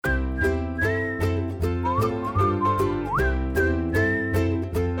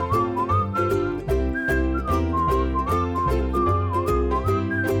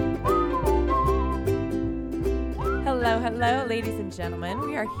ladies and gentlemen.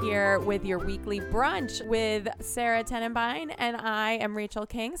 We are here with your weekly brunch with Sarah Tenenbein, and I am Rachel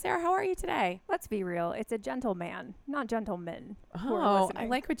King. Sarah, how are you today? Let's be real. It's a gentleman, not gentlemen. Oh, I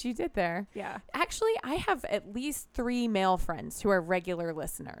like what you did there. Yeah. Actually, I have at least 3 male friends who are regular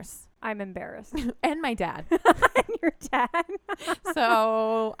listeners. I'm embarrassed. And my dad. And your dad.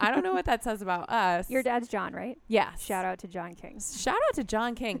 So I don't know what that says about us. Your dad's John, right? Yes. Shout out to John King. Shout out to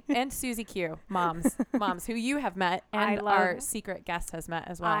John King and Susie Q, moms who you have met, and our secret guest has met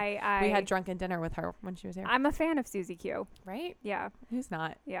as well. We had drunken dinner with her when she was here. I'm a fan of Susie Q. Right? Yeah. Who's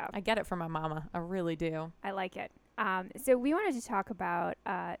not? Yeah. I get it from my mama. I really do. I like it. So we wanted to talk about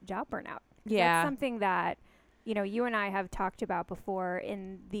job burnout. Yeah. That's something that, you and I have talked about before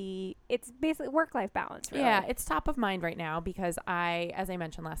it's basically work-life balance, really. Yeah, it's top of mind right now because as I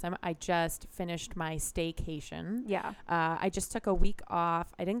mentioned last time, I just finished my staycation. Yeah. I just took a week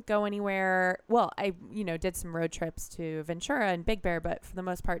off. I didn't go anywhere. Well, I, did some road trips to Ventura and Big Bear, but for the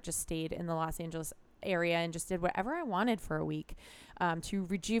most part just stayed in the Los Angeles area and just did whatever I wanted for a week to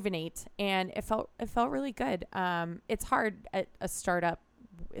rejuvenate. And it felt really good. It's hard at a startup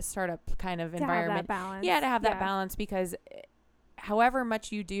kind of environment. To have that balance. Yeah, to have that balance, because however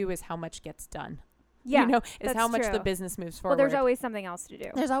much you do is how much gets done. Yeah, is how much the business moves forward. Well, there's always something else to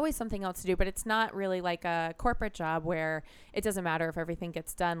do. There's always something else to do, but it's not really like a corporate job where it doesn't matter if everything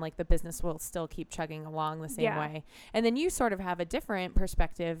gets done. Like the business will still keep chugging along the same way. And then you sort of have a different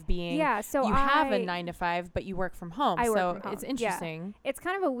perspective, being you have a 9 to 5, but you work from home. I work from home. It's interesting. Yeah. It's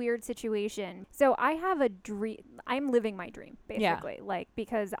kind of a weird situation. So I have a dream. I'm living my dream, basically. Yeah.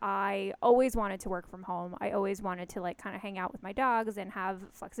 Because I always wanted to work from home. I always wanted to kind of hang out with my dogs and have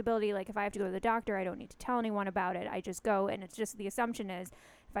flexibility. Like if I have to go to the doctor, I don't need to tell anyone about it. I just go, and it's just the assumption is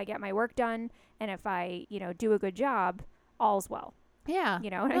if I get my work done and if I, do a good job, all's well. Yeah.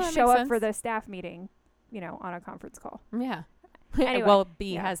 And I show up for the staff meeting, on a conference call. Yeah. Anyway, well,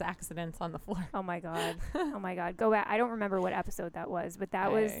 B has accidents on the floor. Oh my God. Oh my God. Go back. I don't remember what episode that was, but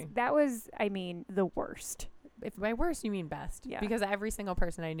that was, I mean, the worst. If by worst, you mean best. Yeah. Because every single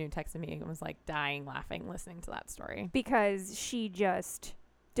person I knew texted me and was dying laughing listening to that story. Because she just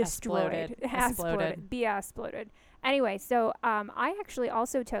destroyed. Exploded. Anyway, so I actually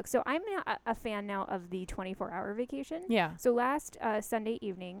also took, so I'm a fan now of the 24-hour vacation. Yeah. So last Sunday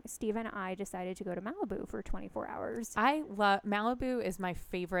evening, Steve and I decided to go to Malibu for 24 hours. I love, Malibu is my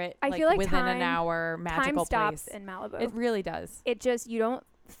favorite, I feel like within an hour magical time place. Stops in Malibu. It really does. It just, you don't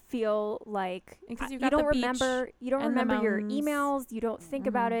feel like, because you don't remember your mountains. Emails. You don't think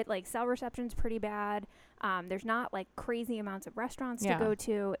about it. Cell reception's pretty bad. There's not crazy amounts of restaurants to go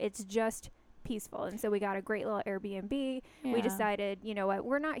to. It's just peaceful. And so we got a great little Airbnb. Yeah. We decided, what,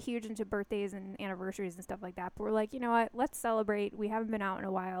 we're not huge into birthdays and anniversaries and stuff like that, but we're like, what, let's celebrate. We haven't been out in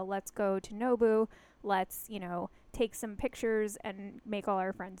a while. Let's go to Nobu. Let's, take some pictures and make all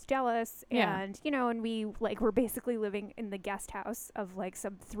our friends jealous. Yeah. And, and we we're basically living in the guest house of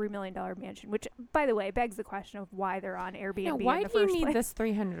some $3 million mansion, which, by the way, begs the question of why they're on Airbnb. Yeah, why do you need this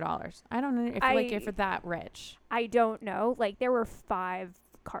 $300? I don't know if you're that rich. I don't know. There were 5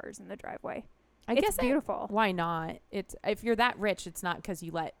 cars in the driveway. It's beautiful. Why not? If you're that rich, it's not because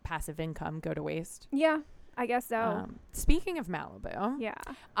you let passive income go to waste. Yeah. I guess so. Speaking of Malibu, yeah,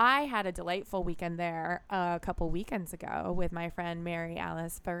 I had a delightful weekend there a couple weekends ago with my friend Mary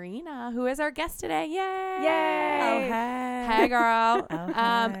Alice Farina, who is our guest today. Yay! Yay! Oh, hey. Hey, girl. Oh,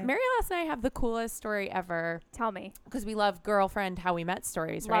 hey. Mary Alice and I have the coolest story ever. Tell me. Because we love girlfriend how we met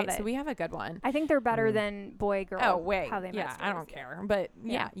stories, right? Love it. So we have a good one. I think they're better than boy, girl. Oh, wait. How they met stories. I don't care. But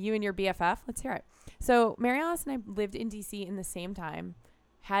yeah, you and your BFF. Let's hear it. So Mary Alice and I lived in D.C. in the same time.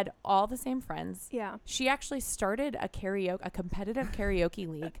 Had all the same friends. Yeah. She actually started a competitive karaoke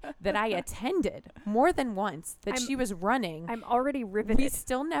league that I attended more than once she was running. I'm already riveted. We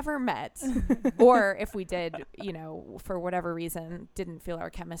still never met. Or if we did, for whatever reason, didn't feel our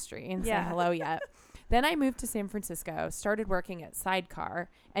chemistry and say hello yet. Then I moved to San Francisco, started working at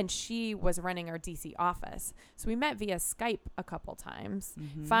Sidecar, and she was running our DC office. So we met via Skype a couple times,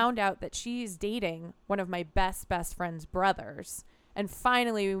 found out that she's dating one of my best friend's brothers. And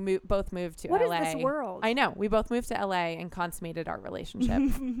finally, we both moved to LA. What is this world? I know. We both moved to LA and consummated our relationship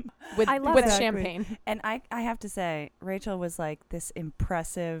with champagne. And I have to say, Rachel was this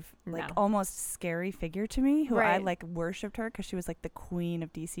impressive, almost scary figure to me, who I worshipped her because she was the queen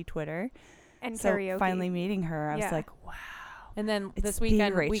of DC Twitter. And so karaoke. Finally meeting her, I was like, wow. And then It's this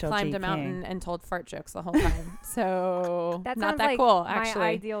weekend we Rachel climbed G. a mountain King. and told fart jokes the whole time. So That not sounds that like cool, my actually.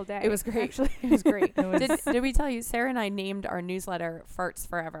 ideal day. It was great. Actually. It was great. It Did we tell you, Sarah and I named our newsletter Farts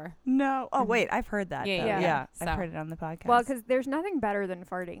Forever? No. Oh, wait. I've heard that. Yeah, though. yeah. Yeah. So. I've heard it on the podcast. Well, because there's nothing better than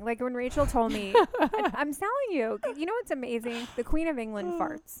farting. Like when Rachel told me, I'm telling you, you know what's amazing? The Queen of England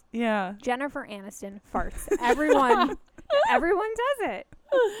farts. yeah. Jennifer Aniston farts. Everyone does it.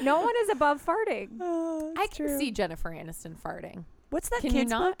 No one is above farting. I can see Jennifer Aniston farting. What's that Can you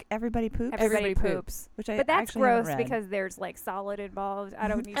kids not? book? Everybody Poops? Everybody poops. Which I But that's actually haven't gross read. because there's like solid involved. I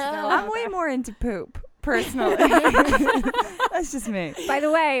don't need to know. Oh. I'm about way that. more into poop, personally. That's just me. By the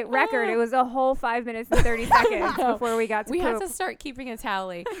way, record, it was a whole 5 minutes and 30 seconds before we got to We poop. had to start keeping a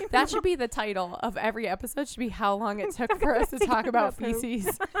tally. That should be the title of every episode. Should be how long it took for us to talk about poop.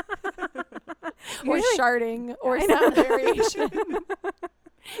 feces, or Really? sharding, or sound variation.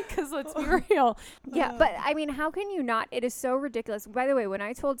 Because let's be real. Yeah, but I mean, how can you not? It is so ridiculous. By the way, when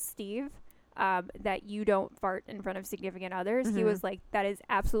I told Steve that you don't fart in front of significant others, he was like, that is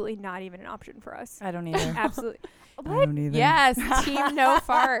absolutely not even an option for us. I don't either. Absolutely. I What? don't either. Yes, team no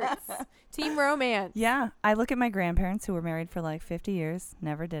farts, team romance. Yeah. I look at my grandparents who were married for like 50 years,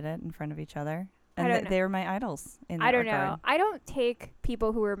 never did it in front of each other. I And don't know. they were my idols in that I don't regard. know. I don't take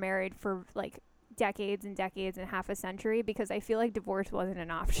people who were married for like decades and decades and half a century because I feel like divorce wasn't an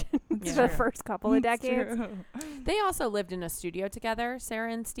option Yeah. for the first couple of It's decades. true. They also lived in a studio together,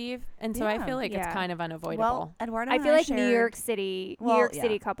 Sarah and Steve, and so I Yeah. feel like it's Yeah. kind of unavoidable. Well, Eduardo I and feel like New shared- York City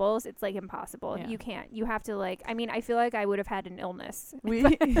yeah. couples, it's like impossible. Yeah. You can't. You have to like. I mean, I feel like I would have had an illness. We,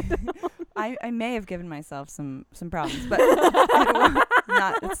 I may have given myself some problems, but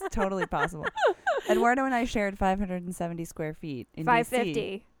it's totally possible. Eduardo and I shared 570 square feet in 550.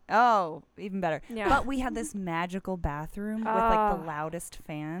 DC. Oh, even better. Yeah. But we had this magical bathroom with like the loudest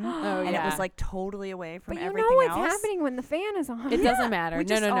fan, Oh, and yeah. it was like totally away from But you everything know what's else. happening when the fan is on. It doesn't matter. We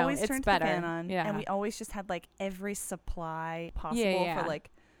just no. always It's turned better. the fan on, Yeah. and we always just had like every supply possible Yeah. for like,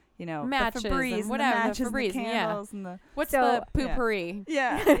 you know, Matches the and Febreze whatever, the and the matches Febreze, and the yeah. candles and the What's So- the poopery?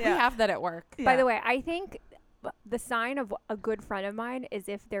 yeah, We have that at work. By the way, I think the sign of a good friend of mine is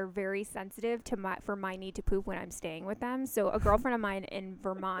if they're very sensitive to for my need to poop when I'm staying with them. So a girlfriend of mine in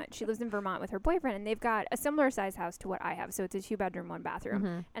Vermont, she lives in Vermont with her boyfriend, and they've got a similar size house to what I have. So it's a 2-bedroom, 1-bathroom.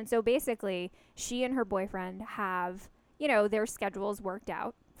 Mhm. And so basically, she and her boyfriend have, you know, their schedules worked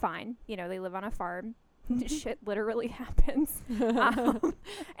out fine. You know, they live on a farm. Shit literally happens.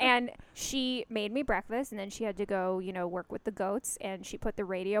 And she made me breakfast, and then she had to go, you know, work with the goats, and she put the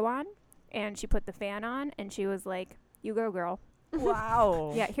radio on, and she put the fan on, and she was like, "You go, girl.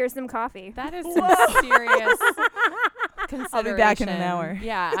 Wow. Yeah, here's some coffee." That is some serious consideration. I'll be back in an hour.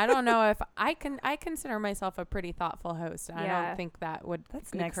 Yeah, I don't know if I consider myself a pretty thoughtful host. I Yeah. don't think that would That's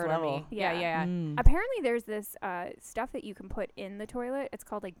occur next to level. me. Yeah. Mm. Apparently, there's this stuff that you can put in the toilet. It's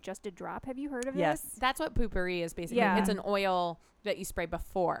called like Just a Drop. Have you heard of Yes. this? That's what poopery is basically. Yeah. It's an oil that you spray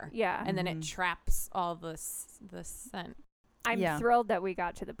before, Yeah. and then it Mhm. traps all the scent. I'm Yeah. thrilled that we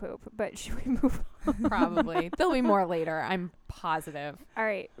got to the poop, but should we move on? Probably there'll be more later. I'm positive. All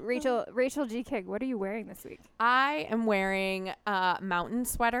right, Rachel G. King, what are you wearing this week? I am wearing mountain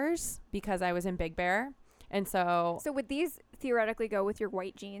sweaters because I was in Big Bear, and so So would these theoretically go with your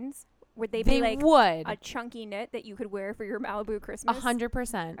white jeans? Would they be they like would a chunky knit that you could wear for your Malibu Christmas?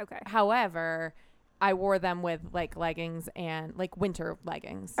 100%. Okay. However, I wore them with like leggings and like winter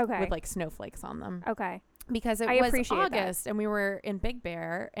leggings Okay. with like snowflakes on them Okay. because it I was appreciate that. August and we were in Big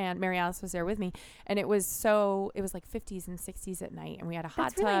Bear and Mary Alice was there with me, and it was like 50s and 60s at night, and we had a hot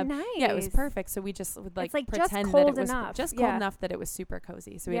That's really tub. nice. Yeah, it was perfect. So we just would like It's, like, just pretend cold that it was enough. just cold Yeah. enough that it was super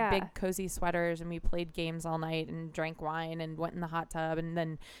cozy. So we Yeah. had big cozy sweaters and we played games all night and drank wine and went in the hot tub, and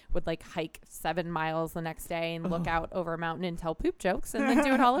then would like hike 7 miles the next day and look out over a mountain and tell poop jokes and then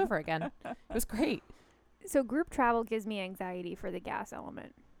do it all over again. It was great. So group travel gives me anxiety for the gas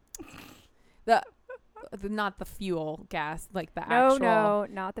element. Not the fuel gas, like the No, actual. no,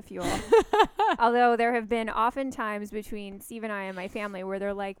 not the fuel. Although there have been often times between Steve and I and my family where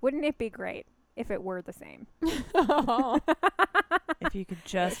they're like, wouldn't it be great if it were the same? If you could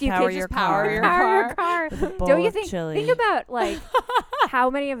just If you power could your just power car your Power your car. with a bowl Don't you of think? chili. Think about like how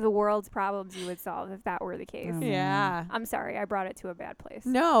many of the world's problems you would solve if that were the case. Oh, Yeah. I'm sorry, I brought it to a bad place.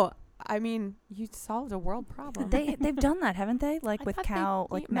 No, I mean, you solved a world problem. They've done that, haven't they? Like I with thought they cow,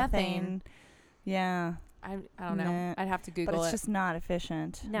 like eat methane. methane. Yeah, I don't know. Nah. I'd have to Google but it's it. just not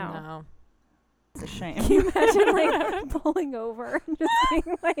efficient. No. It's a shame. Can you imagine like pulling over and just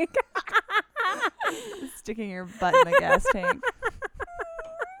being like Sticking your butt in the gas tank.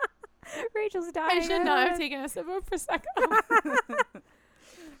 Rachel's dying. I should not have taken a sip of Prosecco.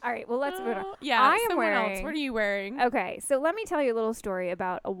 All right, well, let's move on. Yeah, I am someone wearing. else. What are you wearing? Okay, so let me tell you a little story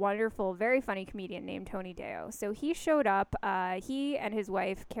about a wonderful, very funny comedian named Tony Deo. So he showed up, he and his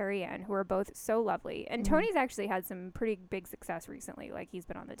wife, Carrie Ann, who are both so lovely. And Tony's actually had some pretty big success recently. Like, he's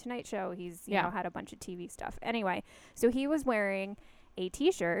been on The Tonight Show. He's, you know, had a bunch of TV stuff. Anyway, so he was wearing a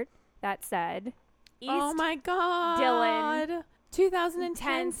T-shirt that said, oh my God. Dylan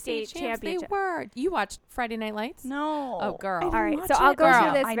 2010 state championship. They were. You watched Friday Night Lights? No. Oh, girl. All right, so I'll go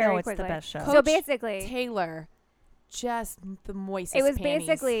through this I very know it's quickly. the best show. So basically, Taylor, just the moistest it was panties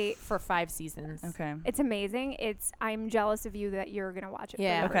basically for 5 seasons. Okay. it's amazing. I'm jealous of you that you're gonna watch it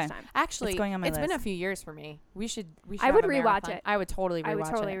Yeah. for the first time. Actually, It's going on my been list. a few years for me. We should I have would a rewatch marathon. it. I would totally rewatch it. I would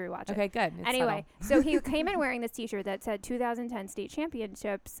totally rewatch it. Okay, good. It's Anyway, so he came in wearing this T-shirt that said 2010 state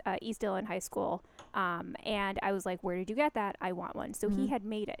championships, East Dillon High School. And I was like, where did you get that? I want one. So he had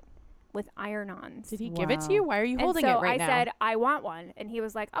made it with iron-ons. Did he give it to you? Why are you holding and so it right now? I said, I want one. And he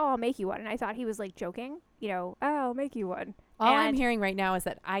was like, oh, I'll make you one. And I thought he was like joking, you know, oh, I'll make you one. All and I'm hearing right now is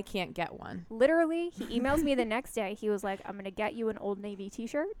that I can't get one. literally, he emails me the next day. He was like, I'm going to get you an Old Navy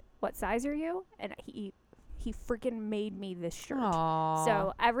T-shirt. What size are you? And he freaking made me this shirt. Aww.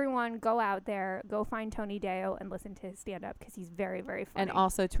 So everyone go out there, go find Tony Deo and listen to his stand-up because he's very, very funny. And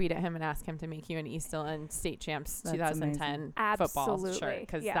also tweet at him and ask him to make you an East Dillon State Champs That's 2010 amazing. football Absolutely. shirt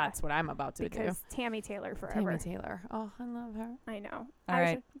because Yeah. that's what I'm about to because do. Tammy Taylor forever. Tammy Taylor. Oh, I love her. I know. All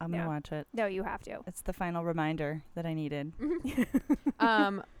right. I'm going to yeah. watch it. No, you have to. It's the final reminder that I needed.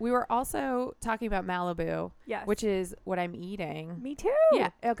 We were also talking about Malibu, Yes. which is what I'm eating. Me too. Yeah.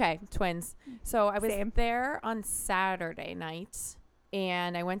 Okay. Twins. So I was Same. there on Saturday night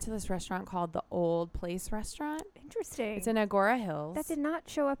and I went to this restaurant called the Old Place Restaurant. Interesting. It's in Agora Hills. That did not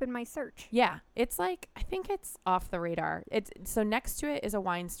show up in my search. Yeah. It's like, I think it's off the radar. So next to it is a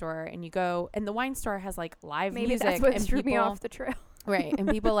wine store and you go, and the wine store has like live Maybe music. that's what and threw me people- off the trail. Right. And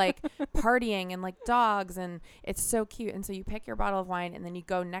people like partying and like dogs and it's so cute. And so you pick your bottle of wine and then you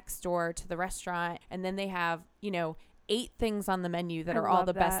go next door to the restaurant and then they have, 8 things on the menu that I are all love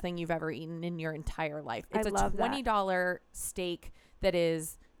the best that. thing you've ever eaten in your entire life. I It's a love that. $20 steak that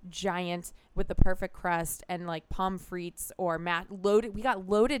is giant with the perfect crust and like pommes frites or loaded. We got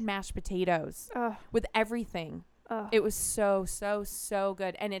loaded mashed potatoes Ugh. with everything. Ugh. It was so, so, so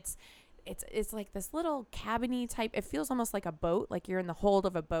good. And it's like this little cabiny type. It feels almost like a boat, like you're in the hold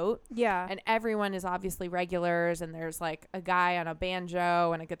of a boat. Yeah. And everyone is obviously regulars. And there's like a guy on a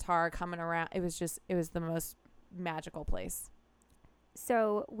banjo and a guitar coming around. It was the most magical place.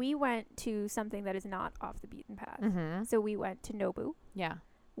 So we went to something that is not off the beaten path. Mm-hmm. So we went to Nobu, Yeah.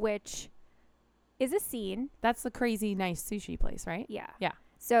 which is a scene. That's the crazy nice sushi place, right? Yeah. Yeah.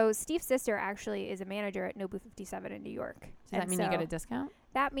 So Steve's sister actually is a manager at Nobu 57 in New York. Does that mean you get a discount?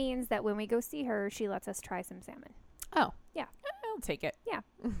 That means that when we go see her, she lets us try some salmon. Oh. Yeah. I'll take it.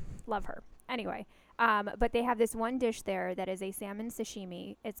 Love her. Anyway, but they have this one dish there that is a salmon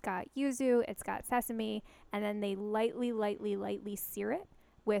sashimi. It's got yuzu, it's got sesame, and then they lightly sear it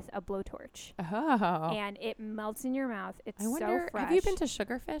with a blowtorch. Oh. And it melts in your mouth. It's I wonder, so fresh. have you been to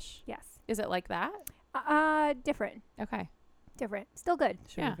Sugarfish? Yes. Is it like that? Different. Okay. Different. Still good.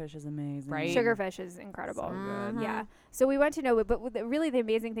 Sugarfish is amazing. Right. Sugarfish is incredible. So good. Mhm. Yeah. So we went to Nobu, but really the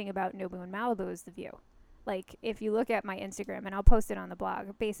amazing thing about Nobu and Malibu is the view. Like, if you look at my Instagram, and I'll post it on the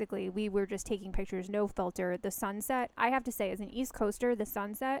blog, basically, we were just taking pictures, no filter. The sunset, I have to say, as an East Coaster, the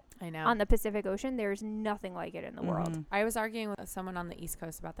sunset I know. on the Pacific Ocean, there's nothing like it in the world. Mhm. I was arguing with someone on the East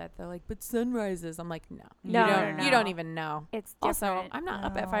Coast about that. They're like, but sunrises. I'm like, no. No, You don't even know. It's Also, different. I'm not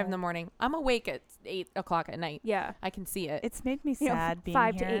up at 5 in the morning. I'm awake at 8 o'clock at night. Yeah. I can see it. It's made me You know, sad being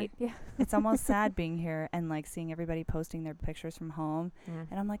 5 here. to 8. Yeah. It's almost sad being here and like seeing everybody posting their pictures from home. Mm.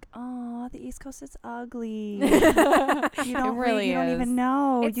 And I'm like, oh, the East Coast is ugly. It You don't really you don't is. even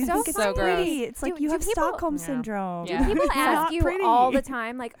know. It's you so think it's so gross. pretty. It's like Do- you do have people- Stockholm Yeah. syndrome. Yeah. People It's ask not you pretty. all the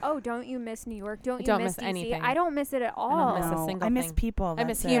time, like, oh, don't you miss New York? Don't you Don't miss miss DC? anything. I don't miss it at don't all. miss a No, single I miss thing. people. I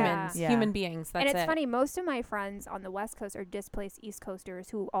miss that's it. humans. Yeah. Human beings. That's and it's it. funny, most of my friends on the West Coast are displaced East Coasters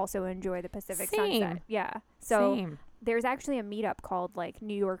who also enjoy the Pacific Same. sunset. Yeah. So Same. there's actually a meetup called like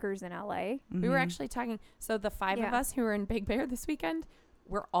New Yorkers in LA. We were Mhm. actually talking. So the 5 of Yeah. us who were in Big Bear this weekend,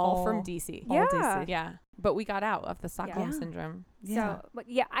 we're all from All- DC. all Yeah. DC. Yeah. But we got out of the Stockholm Yeah. syndrome. Yeah. So, but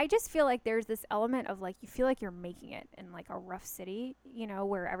yeah, I just feel like there's this element of like, you feel like you're making it in like a rough city, you know,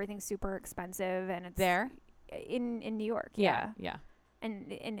 where everything's super expensive and it's There? in New York. Yeah. Yeah. And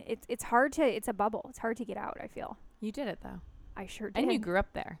it's hard to, it's a bubble. It's hard to get out, I feel. You did it, though. I sure did. And you grew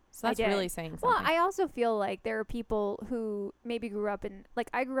up there. So I that's did. really saying something. Well, I also feel like there are people who maybe grew up in, like,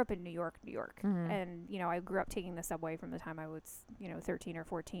 I grew up in New York. Mhm. And, you know, I grew up taking the subway from the time I was, 13 or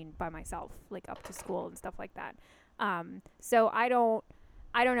 14 by myself, like up to school and stuff like that. So I don't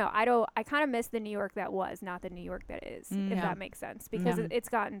I don't know. I kind of miss the New York that was, not the New York that is, if that makes sense. Because it's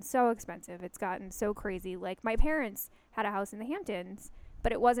gotten so expensive. It's gotten so crazy. Like, my parents had a house in the Hamptons,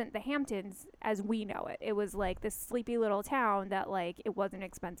 but it wasn't the Hamptons as we know it. It was like this sleepy little town that, like, it wasn't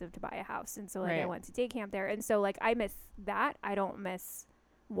expensive to buy a house. And so, like, I went to day camp there. And so, like, I miss that. I don't miss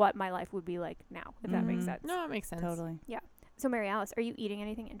what my life would be like now, if that makes sense. No, it makes sense. Totally. Yeah. So, Mary Alice, are you eating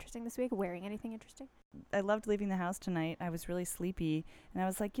anything interesting this week? Wearing anything interesting? I loved leaving the house tonight. I was really sleepy, and I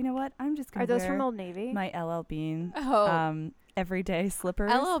was like, you know what? I'm just going to wear those from Old Navy? My LL Bean everyday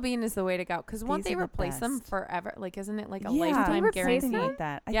slippers. LL Bean is the way to go, because won't they replace them forever? Like, isn't it like a lifetime guarantee? Something like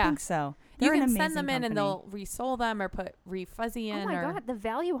that. I think so. You can send them in and they'll resole them or put refuzzy in. Oh my God, the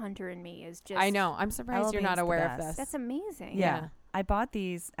value hunter in me is just... I know. I'm surprised you're not aware of this. That's amazing. Yeah. I bought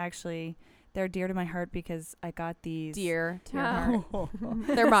these, actually... They're dear to my heart because I got these. Dear to your heart.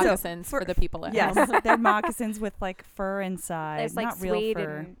 They're moccasins for the people at home. Yes, they're moccasins with like fur inside. It's like not suede real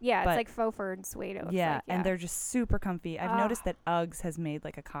fur. And, it's like faux fur and suede. And they're just super comfy. I've noticed that Uggs has made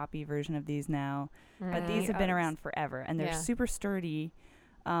like a copy version of these now. But these have been around forever. And they're super sturdy.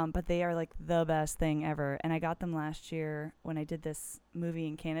 But they are like the best thing ever. And I got them last year when I did this movie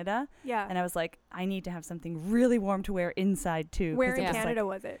in Canada. Yeah. And I was like, I need to have something really warm to wear inside too. Where in Canada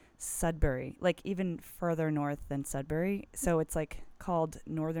was it? Sudbury, like even further north than Sudbury. So it's like called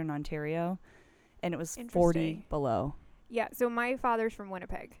Northern Ontario. And it was 40 below. Yeah. So my father's from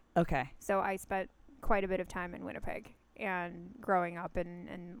Winnipeg. Okay. So I spent quite a bit of time in Winnipeg and growing up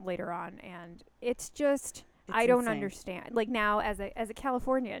and later on. And it's just... I don't understand. Like now, as a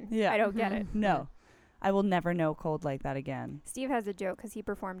Californian, I don't get it. No, I will never know cold like that again. Steve has a joke because he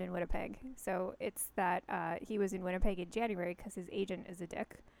performed in Winnipeg. So it's that he was in Winnipeg in January because his agent is a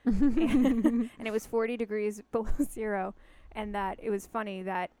dick, and it was 40 degrees below zero, and that it was funny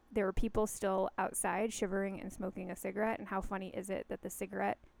that there were people still outside shivering and smoking a cigarette. And how funny is it that the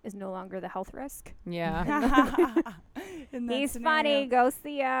cigarette is no longer the health risk? Yeah, he's funny. Go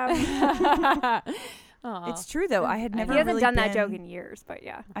see him. It's true though. I had never. He hasn't done that joke in years, but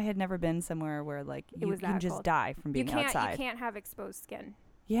yeah. I had never been somewhere where like you can just cold. die from being outside. You can't have exposed skin.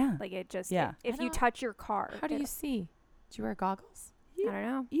 Yeah. Like it just. Yeah. If you touch your car. How do you see? Do you wear goggles? I don't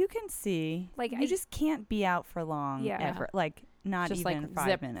know. You can see. Like you just can't be out for long. Ever. Like not just even like 5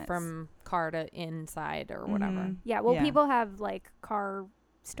 zip minutes from car to inside or whatever. Yeah. Well, people have like car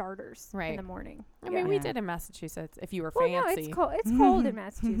starters in the morning. I mean, we did in Massachusetts. If you were fancy, no, it's cold. It's cold in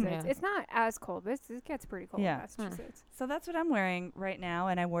Massachusetts. It's not as cold, but it gets pretty cold in Massachusetts. So that's what I'm wearing right now,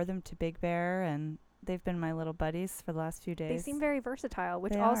 and I wore them to Big Bear, and they've been my little buddies for the last few days. They seem very versatile,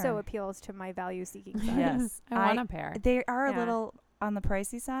 which also appeals to my value-seeking side. Yes, I want a pair. They are a little on the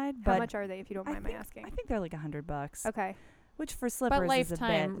pricey side. How much are they, if you don't mind my asking? I think they're like $100. Okay. Which for slippers is a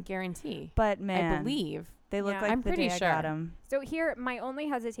bit. Guarantee. But man, I believe. They look like I'm pretty sure. I got them. So here, my only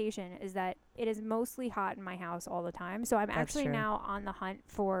hesitation is that it is mostly hot in my house all the time. So I'm actually now on the hunt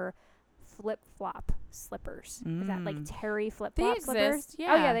for flip-flop slippers. Is that like terry flip-flop slippers?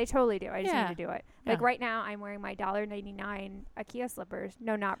 Yeah. Oh, yeah, they totally do. I just need to do it. Like right now, I'm wearing my $1.99 IKEA slippers.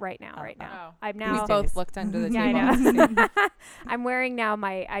 No, not right now. Right now. I'm now. We both looked under the table. Yeah, I know. I'm wearing now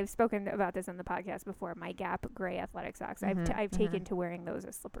I've spoken about this on the podcast before, my Gap gray athletic socks. I've taken to wearing those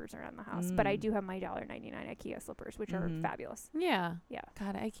as slippers around the house. But I do have my $1.99 IKEA slippers, which are fabulous. Yeah. Yeah.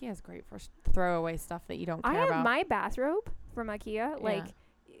 God, IKEA is great for throwaway stuff that you don't care about. I have my bathrobe from IKEA. Like,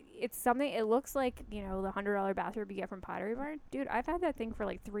 it's something, it looks like, the $100 bathrobe you get from Pottery Barn. Dude, I've had that thing for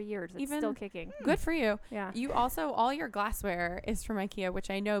like 3 years. It's still kicking. Good for you. Yeah. You also, all your glassware is from IKEA,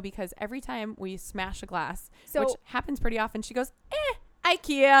 which I know because every time we smash a glass, which happens pretty often, she goes,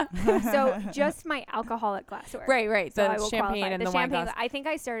 IKEA. So just my alcoholic glassware. Right. So the champagne and the wine glass. I think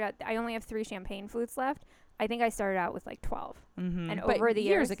I started out, I only have 3 champagne flutes left. I think I started out with like 12. And but over the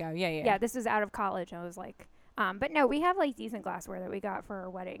years ago. Yeah. Yeah, this was out of college. I was like, but no, we have like decent glassware that we got for our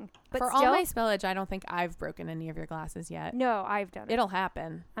wedding. But for all my spillage, I don't think I've broken any of your glasses yet. No, I've done it. It'll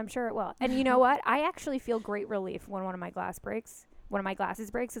happen. I'm sure it will. And you know what? I actually feel great relief when one of my glasses breaks,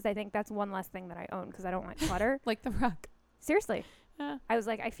 because I think that's one less thing that I own because I don't want clutter. Like the rug. Seriously. Yeah. I was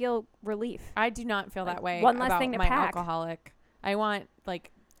like, I feel relief. I do not feel that way one less about thing to my pack. Alcoholic. I want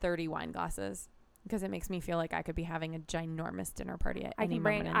like 30 wine glasses. Because it makes me feel like I could be having a ginormous dinner party at any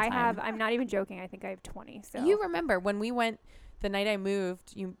moment in time. I'm not even joking. I think I have 20. So you remember when we went the night I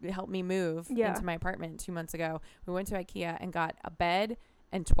moved, you helped me move into my apartment 2 months ago. We went to IKEA and got a bed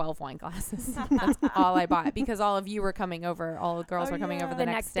and 12 wine glasses. That's all I bought because all of you were coming over. All the girls were coming over the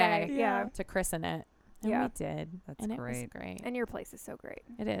next day to christen it. And we did. That's and great. It was great. And your place is so great.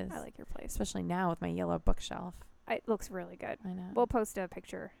 It is. I like your place. Especially now with my yellow bookshelf. It looks really good. I know. We'll post a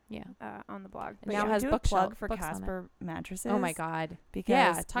picture. Yeah. On the blog. It now has do book a plug shelf, for books on Casper mattresses. Oh my God.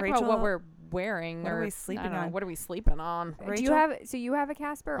 Because talk Rachel, about what we're wearing. what or are we sleeping I don't know, on? What are we sleeping on? Do you have? So you have a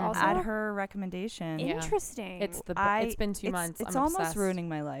Casper also? Add her recommendation. Yeah. Interesting. It's it's been 2 months. It's I'm almost obsessed. ruining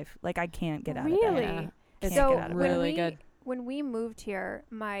my life. Like I can't get out really? of bed. Yeah. Can't So get out of bed. really good. When we moved here,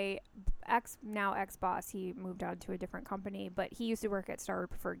 my ex-boss, he moved on to a different company, but he used to work at Starwood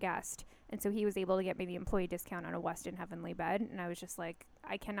Preferred Guest, and so he was able to get me the employee discount on a Westin Heavenly bed, and I was just like,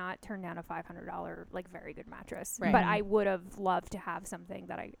 I cannot turn down a $500 like very good mattress. Right. But I would have loved to have something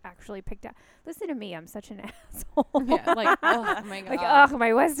that I actually picked up. Listen to me, I'm such an asshole. Yeah, like, oh my God. Like, oh, my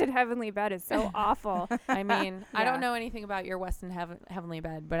Westin Heavenly bed is so awful. I mean, I Yeah. don't know anything about your Westin Heavenly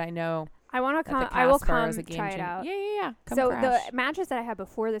bed, but I know I want to that come. the I will Casper come is a game try it changer. out. Yeah. Come So crash. the mattress that I had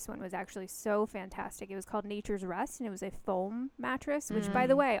before this one was actually so fantastic. It was called Nature's Rest, and it was a foam mattress. Which, by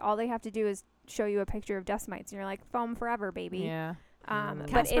the way, all they have to do is show you a picture of dust mites, and you're like, foam forever, baby. Yeah. But it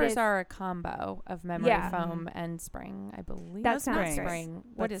Caspers is, are a combo of memory Yeah. foam and spring, I believe. That It's sounds not great. spring.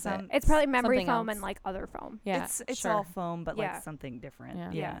 What That's is it? it's probably memory something foam else. and like other foam. Yeah, It's sure. all foam, but Yeah. like something different.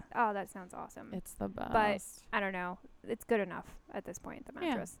 Yeah. Yeah. Oh, that sounds awesome. It's the best. But I don't know. It's good enough at this point, the Yeah.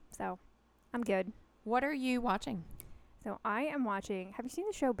 mattress. So I'm good. What are you watching? So I am watching. Have you seen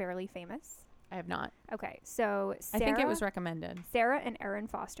the show Barely Famous? I have not. Okay, so Sarah, I think it was recommended. Sarah and Erin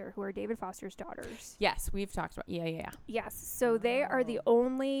Foster, who are David Foster's daughters. Yes, we've talked about. Yeah. Yes. So they are the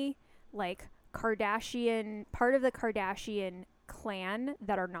only like Kardashian part of the Kardashian clan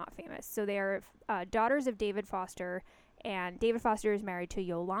that are not famous. So they are daughters of David Foster, and David Foster is married to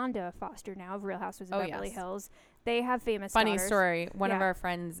Yolanda Foster now of Real Housewives of Beverly yes. Hills. They have famous Funny daughters. story. One of Yeah. our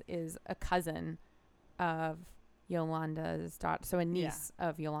friends is a cousin of Yolanda's daughter, so a niece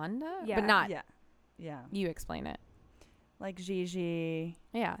of Yolanda, Yeah. but not. Yeah. You explain it. Like Gigi,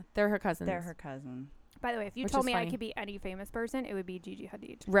 Yeah, they're her cousins. they're her cousin. By the way, if you Which told is me I funny. could be any famous person, it would be Gigi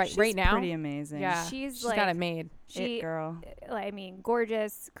Hadid. right She's now. pretty amazing. Yeah, She's she's like got it made. It girl. I mean,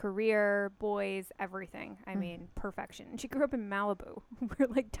 gorgeous, career, boys, everything. I mean, perfection. And she grew up in Malibu, where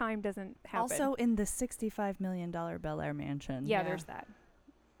like time doesn't happen. Also in the $65 million Bel Air mansion. yeah, Yeah. there's that.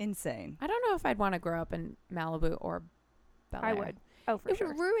 Insane. I don't know if I'd want to grow up in Malibu or Bel Air. I would. Oh, for It sure.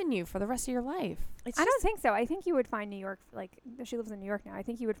 would ruin you for the rest of your life. It's I just don't think so. I think you would find New York, like, she lives in New York now. I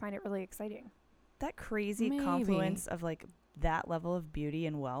think you would find it really exciting. that crazy Maybe. confluence of like that level of beauty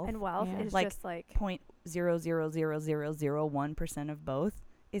and wealth. And wealth Yeah. is Like, just like, 0.00001% of both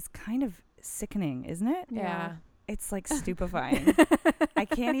is kind of sickening, isn't it? Yeah. It's like stupefying. I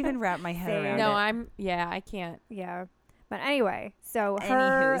can't even wrap my head Same. around No, it. I can't. yeah. But anyway, so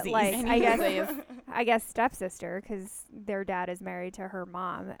her, Anywhoosies. like, Anywhoosies. I guess stepsister, because their dad is married to her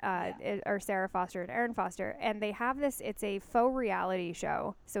mom, or Sarah Foster and Erin Foster, and they have this. It's a faux reality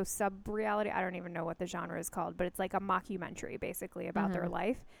show, so sub-reality. I don't even know what the genre is called, but it's like a mockumentary, basically, about their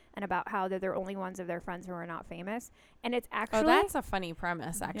life and about how they're the only ones of their friends who are not famous. And it's actually Oh, that's a funny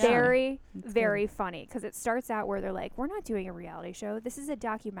premise, actually. very, It's very funny, because it starts out where they're like, "We're not doing a reality show. This is a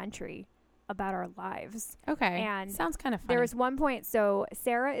documentary about our lives." Okay. And sounds kind of funny. There was one point, so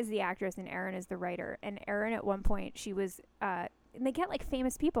Sarah is the actress and Erin is the writer. And Erin, at one point, she was, and they get like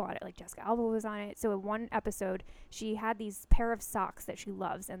famous people on it, like Jessica Alba was on it. So in one episode, she had these pair of socks that she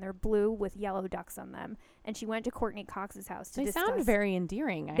loves, and they're blue with yellow ducks on them. And she went to Courtney Cox's house to They discuss. sound very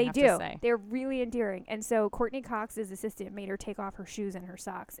endearing, I They have do. to say. They're really endearing. And so Courtney Cox's assistant made her take off her shoes and her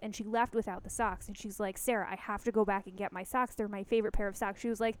socks, and she left without the socks. And she's like, "Sarah, I have to go back and get my socks. They're my favorite pair of socks." She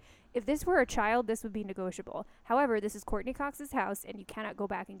was like, "If this were a child, this would be negotiable. However, this is Courtney Cox's house, and you cannot go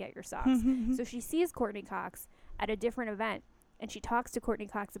back and get your socks." So she sees Courtney Cox at a different event, and she talks to Courtney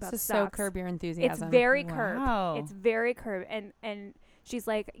Cox about This is the so socks. Curb Your Enthusiasm. It's very curb. Wow. It's very curb. And she's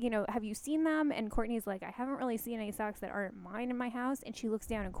like, "Have you seen them?" And Courtney's like, "I haven't really seen any socks that aren't mine in my house." And she looks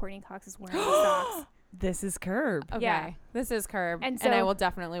down, and Courtney Cox is wearing the socks. This is Curb. Okay. Yeah. This is Curb. And And I so- will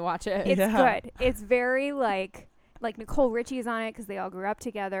definitely watch it. It's Yeah. good. It's very like Nicole Richie's on it because they all grew up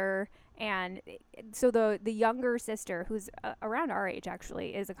together. And so the younger sister, who's around our age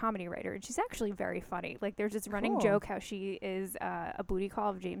actually, is a comedy writer, and she's actually very funny. Like, there's this running Cool. joke how she is a booty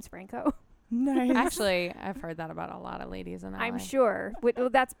call of James Franco. Nice. Actually, I've heard that about a lot of ladies in LA. I'm sure. Well,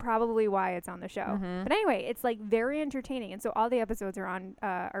 that's probably why it's on the show. Mhm. But anyway, it's like very entertaining, and so all the episodes are on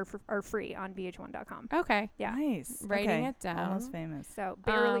are free on VH1.com. Okay. Yeah. Nice. Writing Okay. it down. Almost famous. So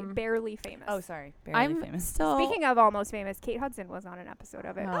Um, barely famous. Oh, sorry. Barely I'm famous. still. Speaking of almost famous, Kate Hudson was on an episode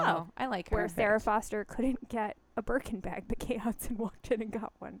of it. Oh, I like her. Where Sarah Foster couldn't get a Birkin bag, but Kate Hudson walked in and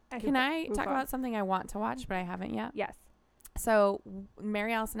got one. Can I Move talk on. about something I want to watch, but I haven't yet? Yes. So,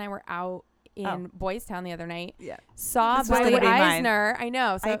 Mary Alice and I were out in Boys Town the other night. Yeah. Saw This was Billy the buddy of mine. Eisner. I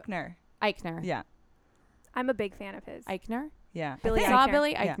know. So Eichner. Eichner. Yeah. I'm a big fan of his. Eichner. Yeah. Billy I saw Eichner.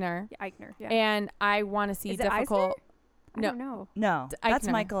 Billy Yeah. Eichner, Yeah, Eichner. Yeah. and I want to see Is it difficult. I don't know. No, that's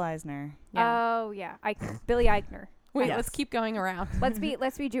Eichner. Michael Eisner. Yeah. Oh yeah, Eichner. Billy Eichner. Wait, Yes. let's keep going around. Let's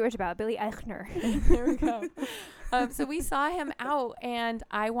be Jewish about it. Billy Eichner. There we go. So we saw him out, and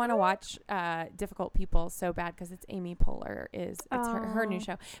I want to watch Difficult People so bad because it's Amy Poehler. It's her new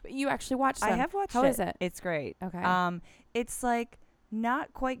show. But you actually watched them. I have watched How it. is it? It's great. Okay. It's like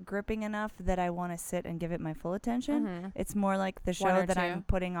not quite gripping enough that I want to sit and give it my full attention. Mm-hmm. It's more like the One show or that two. I'm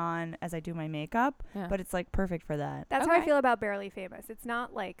putting on as I do my makeup, Yeah. but it's like perfect for that. That's how I Okay. feel about Barely Famous. It's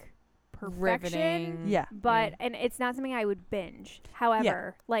not like perfection, Riveting. Yeah. but and it's not something I would binge.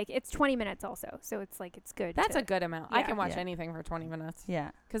 However, like it's 20 minutes also, so it's like it's good. That's to, a good amount. I Yeah. can watch Yeah. anything for 20 minutes.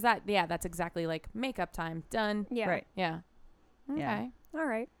 Yeah. Because that's exactly like makeup time. Done. yeah. Right. Yeah. Okay. Yeah. All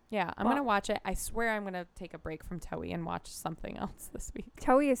right. Yeah, I'm Well- going to watch it. I swear I'm going to take a break from Toei and watch something else this week.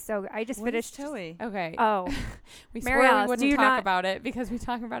 Toei is so good. I just What is finished. Toei? Okay. Oh, we Mary swore Alice, we do wouldn't you talk not- about it because we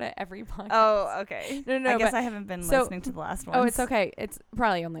talk about it every podcast. Oh, okay. No, I guess but- I haven't been so- listening to the last one. Oh, it's okay. It's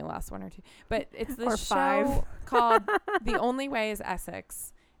probably only the last one or two. But it's Or this show 5. called The Only Way is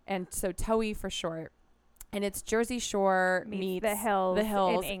Essex. And so Toei for short. And it's Jersey Shore meets the hills in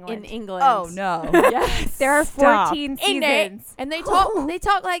in England. England. Oh no. Yes. There are Stop. 14 In it. seasons. And they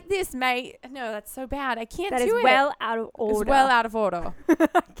talk like this, mate. No, that's so bad. I can't That do is it. well out of order. It's well out of order.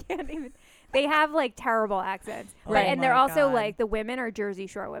 I can't even. They have like terrible accents, Oh Right. and they're my also God. like the women are Jersey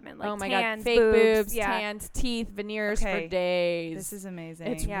Shore women. Like oh my tans, god, fake boobs, yeah. tans, teeth, veneers Okay. for days. This is amazing.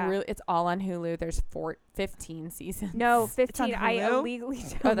 it's Yeah. really it's all on Hulu. There's 15 seasons. No, on 15. I Hulu? illegally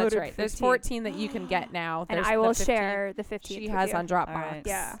downloaded Oh, that's right. There's 15. 14 that you can get now. and There's I the will 15 share the 15. she has on Dropbox. All right.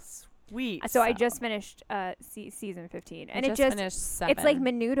 Yeah. Sweet. So I just finished season 15, I and just finished 7. it's like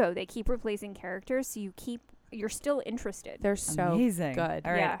Menudo. They keep replacing characters, so you're still interested. They're so amazing. good.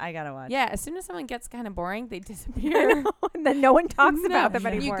 All right, Yeah. I gotta watch. Yeah, as soon as someone gets kind of boring, they disappear. and then no one talks No. about them Yeah.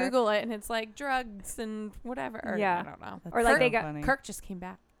 anymore. You Google it and it's like drugs and whatever. Or, Yeah. I don't know. That's Or like so they got- funny. Kirk just came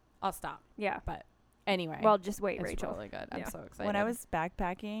back. I'll stop. Yeah. Anyway. Well, just wait, it's Rachel. really good. Yeah. I'm so excited. When I was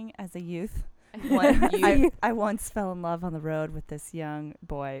backpacking as a youth, You- I once fell in love on the road with this young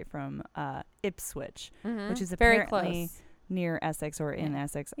boy from Ipswich, Mhm. which is very apparently close. near Essex or in Yeah.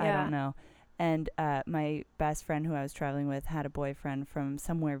 Essex. I Yeah. don't know. And my best friend who I was traveling with had a boyfriend from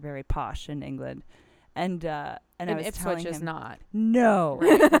somewhere very posh in England. And I And was Ipswich telling is him, not. no.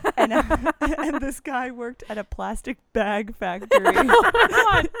 Right. and, and this guy worked at a plastic bag factory. in You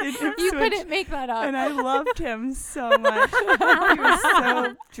Ipswich. couldn't make that up. And I loved him so much. He was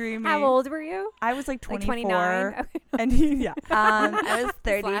so dreamy. How old were you? I was like Like 24. 29. Okay. And I was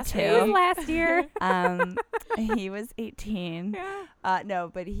This last 32. year. It was last year. He was 18. Yeah. No,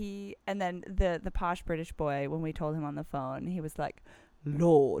 but and then the posh British boy, when we told him on the phone, he was like,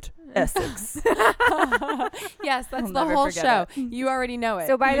 Lord Essex. Yes, that's I'll the never whole forget show. it. You already know it.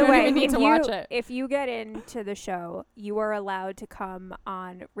 So by You the don't way, even need if to you watch it. if you get into the show, you are allowed to come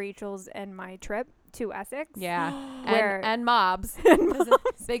on Rachel's and my trip to Essex. Yeah, Where- and mobs.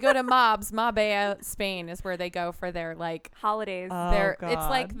 They go to mobs. Marbella, Spain is where they go for their like Holidays. Oh, their. It's God.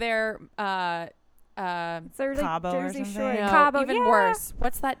 like their So like Cabo or Jersey something? Shore. no, Cabo, even yeah. worse.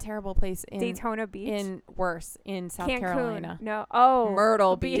 What's that terrible place in Daytona Beach. in South Cancun. Carolina? No. Oh.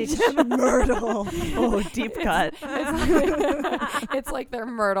 Myrtle Beach. Myrtle. Oh, deep cut. It's like their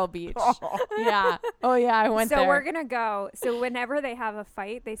Myrtle Beach. Yeah. Oh yeah, I went So there. we're gonna go. So whenever they have a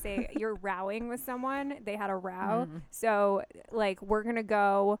fight, they say you're rowing with someone. They had a row. Mhm. So like we're gonna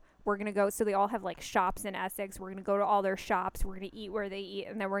go. So they all have like shops in Essex. We're gonna go to all their shops. We're gonna eat where they eat,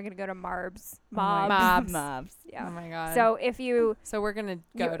 and then we're gonna go to Mobs. Mobs. Mobs. Yeah. Oh my god. So if you So we're gonna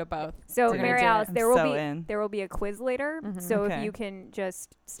go to both. so We're gonna Mary do Alice, it. there I'm will so be in. there will be a quiz later. Mhm. So Okay. if you can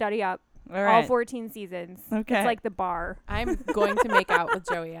just study up All all right. 14 seasons. Okay. It's like the bar. I'm going to make out with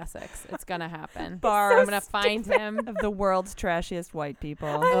Joey Essex. It's gonna happen. Bar I'm gonna find him. of the world's trashiest white people.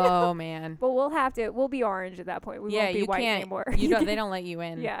 Oh man. But we'll be orange at that point. We Yeah, won't be you white can't. anymore. You don't. They don't let you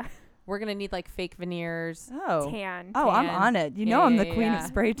in. Yeah. We're gonna need like fake veneers. Oh. Tan. Oh, I'm Tan. on it. You Yeah, know I'm yeah, the queen yeah. of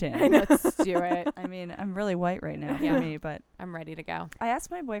spray tan. Let's do it. I mean, I'm really white right now Yeah. for me, but I'm ready to go. I asked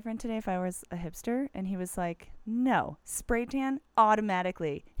my boyfriend today if I was a hipster, and he was like, no, spray tan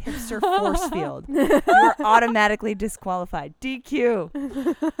automatically. Hipster force field. You're automatically disqualified. DQ.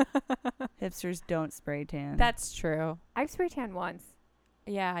 Hipsters don't spray tan. That's true. I've spray tan once.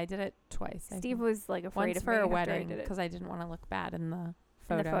 Yeah, I did it twice. I Steve think. was like afraid once of for me a after I wedding did it. because I didn't want to look bad in the In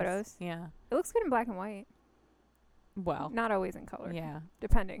photos. the photos. Yeah. It looks good in black and white. Well. Not always in color. Yeah.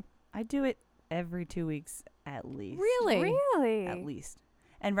 Depending. I do it every 2 weeks at least. Really? Really? At least.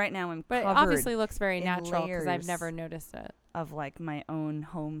 And right now I'm But it covered obviously looks very in natural because I've layers. never noticed it. of like my own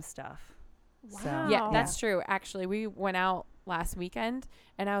home stuff. Wow. So, Yeah, that's true. Actually, we went out last weekend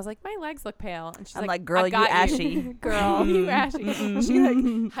and I was like, my legs look pale. And she's like, girl, you ashy. Girl, you ashy. She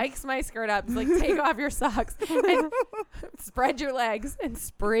like hikes my skirt up. She's like, take off your socks and spread your legs and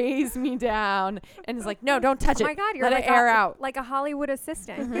sprays me down. And is like, no, don't touch it. Oh my God, you're Let like it air out. like a Hollywood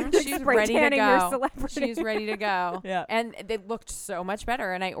assistant. Mhm. She's Spray ready to tanning your go. celebrity. She's ready to go. Yeah. And it looked so much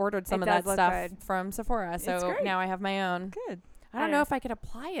better. And I ordered some It of does that look stuff good. from Sephora. It's So great. now I have my own. Good. I don't know if I could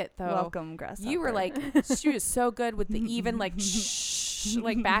apply it though. Welcome, Grasshopper. You were like, she was so good with the even like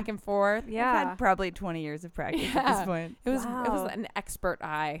like back and forth. I've Yeah. had probably 20 years of practice at Yeah. this point. It was Wow. an expert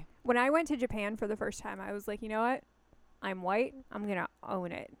eye. When I went to Japan for the first time, I was like, you know what? I'm white. I'm going to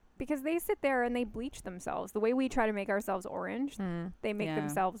own it. Because they sit there and they bleach themselves. The way we try to make ourselves orange, they make Yeah.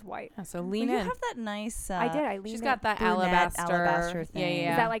 themselves white. Yeah, so Well, lean you in. have that nice. I did. I leaned She's in. got that brunette alabaster thing.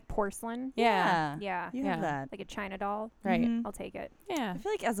 Yeah. Is that like porcelain? Yeah. Yeah. You Yeah. have that. Like a China doll? Right. Mhm. I'll take it. Yeah. I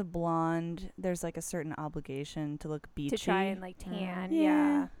feel like as a blonde, there's like a certain obligation to look beachy. To try and like tan. Yeah.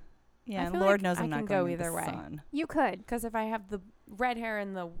 Yeah. Yeah, I and feel Lord like knows I I'm can not go going in the either way. sun. You could. Because if I have the red hair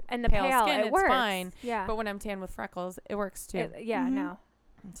and the And the pale pale, skin, it it's works. fine. Yeah. But when I'm tan with freckles, it works too. Yeah, Mhm. no.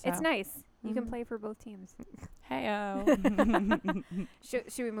 So. It's nice. You can Mhm. play for both teams. Hey-o.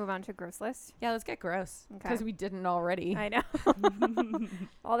 Should we move on to gross list? Yeah, let's get gross. Okay. Because we didn't already. I know.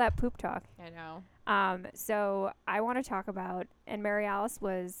 All that poop talk. I know. So I want to talk about, and Mary Alice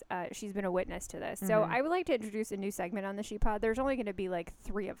was, she's been a witness to this. So Mhm. I would like to introduce a new segment on the She Pod. There's only going to be like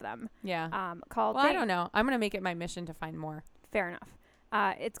 3 of them. Yeah. Called. Well, I don't know. I'm going to make it my mission to find more. Fair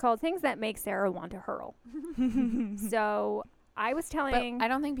enough. It's called Things That Make Sarah Want to Hurl. So I was But telling. I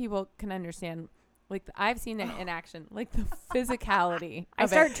don't think people can understand. Like, I've seen it in action. Like, the physicality I of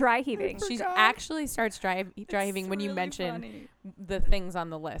start it. dry heaving. She forgot. actually starts driving when you mention the things on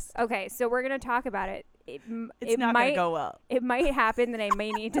the list. Okay, so we're going to talk about it. It's it not might going to go well. It might happen that I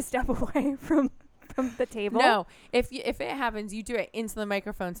may need to step away from the table. No, if it happens, you do it into the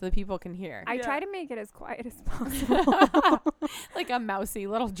microphone so the people can hear. I Yeah. try to make it as quiet as possible. Like a mousy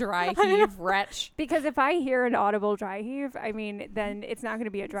little dry heave wretch. Because if I hear an audible dry heave, I mean, then it's not going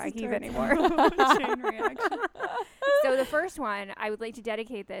to be a dry heave anymore. Chain reaction. So the first one, I would like to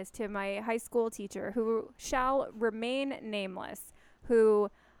dedicate this to my high school teacher who shall remain nameless, who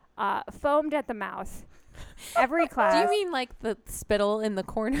foamed at the mouth every class. Do you mean like the spittle in the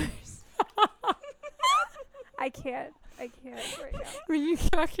corners? I can't right now. I mean,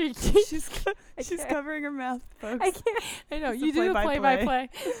 She's can't. covering her mouth, folks. I can't. I know. It's You a do the play-by-play.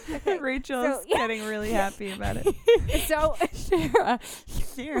 play-by-play. Rachel's So, yeah. getting really happy about it. So Sarah,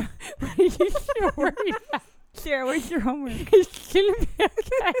 Sarah, you're worried about Sarah, where's your homework? it's gonna be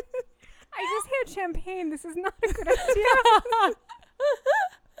okay. I just had champagne. This is not a good idea.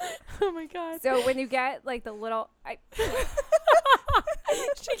 Oh my god. So when you get like the little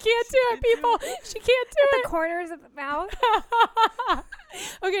She can't do it, people. She can't do the corners of the mouth. it.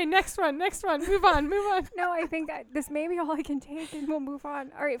 Okay, next one. Move on. No, I think this may be all I can take, and we'll move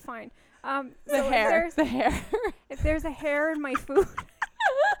on. All right, fine. The So hair. If there's a hair in my food,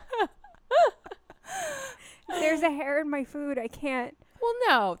 I can't. Well,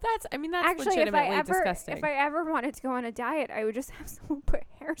 no. That's Actually, legitimately disgusting. if I ever wanted to go on a diet, I would just have someone put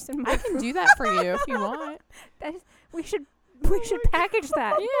hairs in my I can food. do that for you if you want. We should package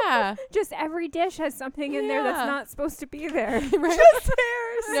that. Yeah. Just every dish has something in there that's Yeah. not supposed to be there. Right? Just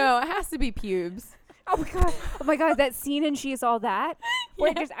hairs. No, it has to be pubes. Oh my god, that scene in She's All That.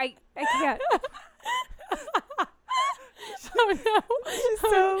 Where Yeah. I can't. Oh no.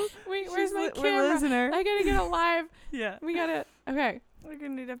 So Wait, where's my we're camera? losing her. I gotta get it live. Yeah. We gotta. Okay. We're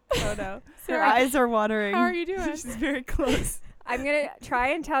going to need a photo. Her Sarah, eyes are watering. how are you doing? She's very close. I'm gonna try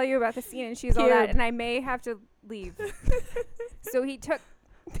and tell you about the scene in She's All That, Pube. and I may have to leave. So he took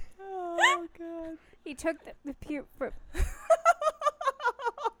Oh, God. the pube.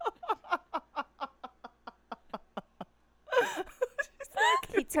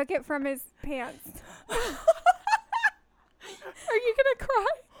 He took it from his pants Are you gonna cry?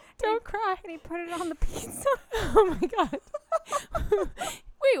 Don't cry. and he put it on the pizza. Oh my god.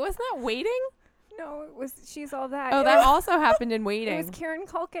 Wait, wasn't that Waiting? No, it was She's All That. Oh, It that was- also happened in It Waiting. was Kieran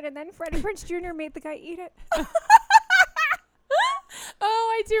Culkin, and then Freddie Prinze Jr. made the guy eat it.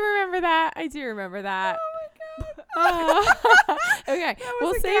 Oh, I do remember that. Oh Okay,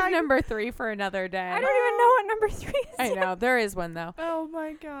 we'll a save gag. number 3 for another day. I don't even know what number 3 is. I know there is one though. Oh,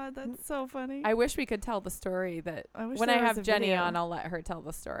 my God. That's so funny. I wish we could tell the story that I wish when I there was have a Jenny video. on, I'll let her tell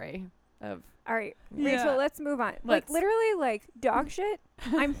the story of. All right, Yeah. Rachel, let's move on. Let's. Like literally, like dog shit.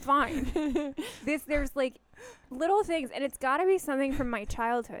 I'm fine. There's like little things, and it's got to be something from my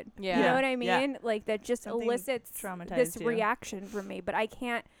childhood. Yeah. You know what I mean? Yeah. like that just Something elicits traumatized this you. reaction from me. But I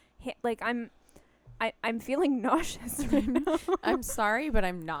can't like I'm feeling nauseous right now. I'm sorry, but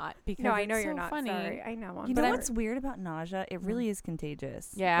I'm not, because no, I know it's you're so not funny. sorry. I know. You know what's weird about nausea? It really is contagious.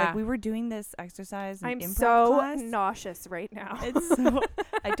 Yeah. Like we were doing this exercise in I'm improv so class. nauseous right now. It's so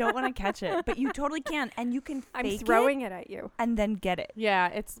I don't want to catch it, but you totally can, and you can fake I'm throwing it at you and then get it. Yeah,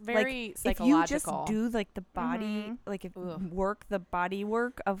 it's very psychological. If you just do like the body, like if Ugh. work the body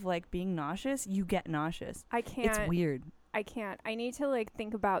work of like being nauseous, you get nauseous. I can't. It's weird. I can't. I need to like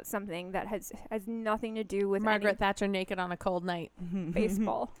think about something that has nothing to do with Margaret Thatcher naked on a cold night.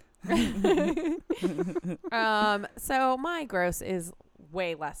 baseball. So my gross is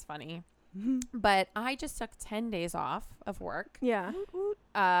way less funny. But I just took 10 days off of work. Yeah.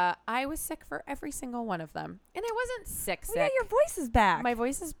 I was sick for every single one of them. And I wasn't sick. Yeah, your voice is back. My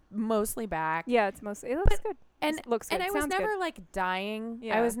voice is mostly back. Yeah, it's mostly. It looks good. And It looks good. And I was Sounds never good. like dying.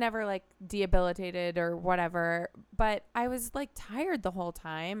 Yeah. I was never like debilitated or whatever. But I was like tired the whole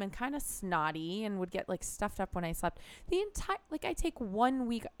time and kind of snotty and would get like stuffed up when I slept. The entire, like, I take 1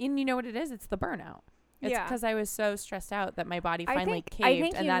 week, and you know what it is? It's the burnout. It's because I was so stressed out that my body finally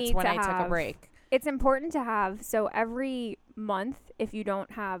caved, and that's when I took a break. It's important to have, so every month, if you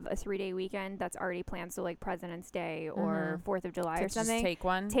don't have a 3-day weekend that's already planned, so like President's Day or 4th of July or something, just take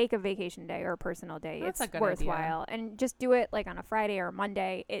one. Take a vacation day or a personal day. That's it's a good worthwhile. idea. And just do it like on a Friday or a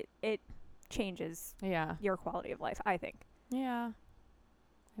Monday. It changes Yeah. your quality of life, I think. Yeah.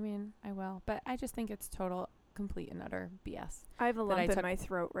 I mean, I will. But I just think it's total, complete and utter BS. I have a That I lump in took- my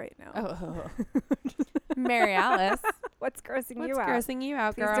throat right now. Oh. Mary Alice. What's grossing What's you out? grossing you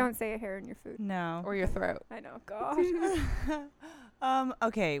out, Please girl? don't say a hair in your food. No. Or your throat. I know. God.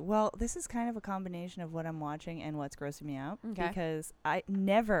 Okay, well, this is kind of a combination of what I'm watching and what's grossing me out. Okay. Because I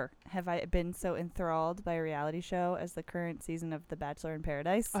never have I been so enthralled by a reality show as the current season of The Bachelor in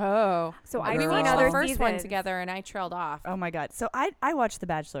Paradise. Oh. So I've We seen watched other the first one seasons. together and I trailed off. Oh my god. So I watch The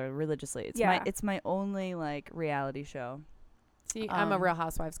Bachelor religiously. Yeah. It's my only like reality show. See, I'm a Real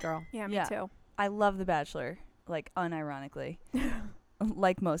Housewives girl. Yeah, me Yeah. too. I love The Bachelor, like unironically.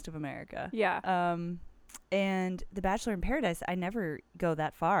 Like most of America. Yeah. And The Bachelor in Paradise, I never go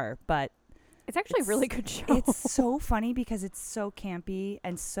that far, but It's actually a really good show. it's so funny because it's so campy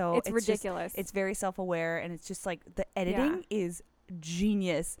and so it's just- ridiculous. it's very self-aware, and it's just like the editing is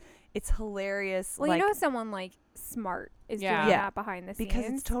genius. It's hilarious. well, like, you know, someone like smart is Yeah. doing Yeah. that behind the because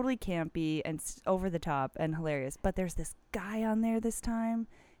scenes. it's totally campy and over the top and hilarious. But there's this guy on there this time.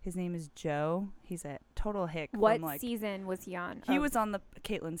 His name is Joe. He's a total hick. What from, like, season was he on? he was on the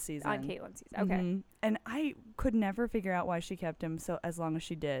Caitlyn season. on Caitlyn's season. Okay. Mhm. And I could never figure out why she kept him so as long as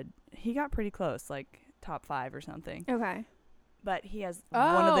she did. He got pretty close, like top 5 or something. Okay. But he has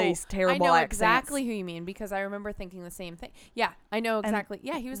one of these terrible I know accents. exactly who you mean, because I remember thinking the same thing. Yeah, I know exactly.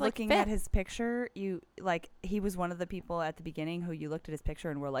 Yeah, he was like looking fit. at his picture. You like he was one of the people at the beginning who you looked at his picture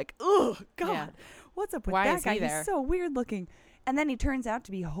and were like, "Oh God, Yeah. what's up with Why that is guy? he there?" He's so weird looking." And then he turns out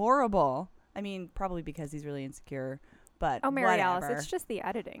to be horrible. I mean, probably because he's really insecure. But Oh, Mary whatever. Alice, it's just the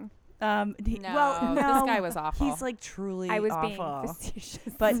editing. No, this guy was awful. He's like truly I was awful. being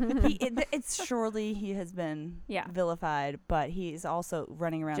facetious. But it's surely he has been Yeah. vilified, but he's also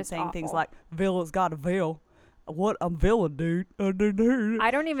running around Just saying things awful. like, "Villain's got a veil." What? I'm villain, dude. I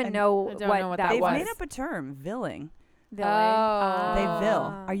don't even And know, I don't what know what that that They've was. made up a term, villing. Villain. Oh. They vil.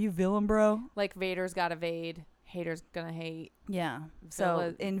 Ah. Are you villain, bro? Like Vader's got to vade, haters gonna hate. Yeah. So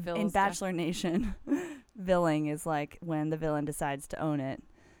Villa- in Villa's Bachelor Nation, villing is like when the villain decides to own it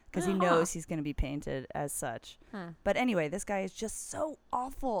because he knows he's going to be painted as such. But anyway, this guy is just so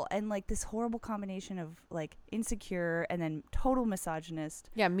awful and like this horrible combination of like insecure and then total misogynist,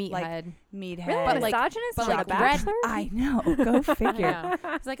 Yeah, meathead. Like, meathead. Really? But like- Misogynist but on like The red- Bachelor? I know. Go figure. Yeah.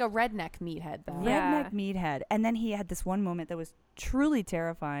 He's like a redneck meathead, though. Yeah. Redneck meathead. And then he had this one moment that was truly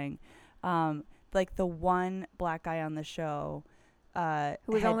terrifying. Like the one black guy on the show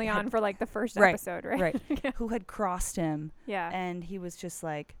Who was only on for like the first Right, episode, right? right who had crossed him, Yeah. and he was just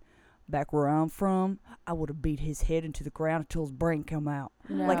like, "Back where I'm from, I would have beat his head into the ground until his brain come out."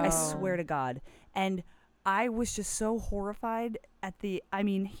 Like, I swear to God. And I was just so horrified at I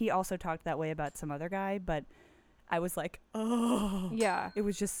mean, he also talked that way about some other guy, but I was like, oh. Yeah. It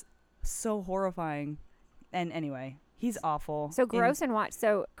was just so horrifying. And anyway, he's awful. So gross and watch.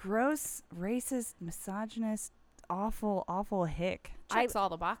 So Gross, racist, misogynist, awful, awful hick. Checks all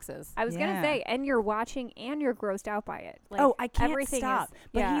the boxes. I was Yeah. gonna say, and you're watching and you're grossed out by it. Like, I can't everything stop. Is,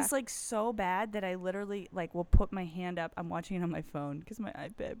 But yeah. he's like so bad that I literally like will put my hand up. I'm watching it on my phone because my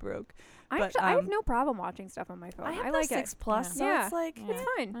iPad broke. But, I have no problem watching stuff on my phone. I have I the like 6 it. Plus, Yeah. so Yeah. it's like It's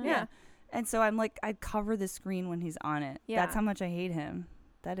fine. Yeah. Yeah. And so I'm like, I cover the screen when he's on it. Yeah. That's how much I hate him.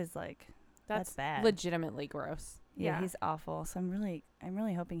 That is like, that's bad. Legitimately gross. Yeah, he's awful. So I'm really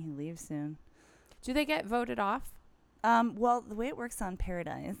hoping he leaves soon. Do they get voted off? Well, the way it works on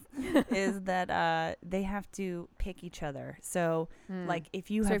Paradise is that they have to pick each other. So, like,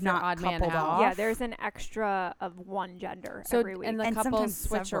 if you have not coupled off, yeah, there's an extra of one gender every week, and the couples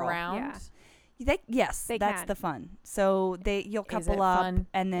switch around. Yeah. That's the fun. So you'll couple up, fun?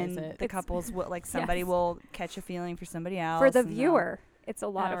 And then the couples will somebody will catch a feeling for somebody else. For the viewer, it's a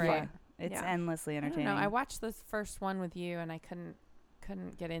lot of fun. It's endlessly entertaining. I watched this first one with you, and I couldn't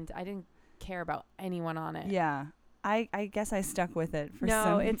get into. I didn't care about anyone on it. Yeah. I guess I stuck with it for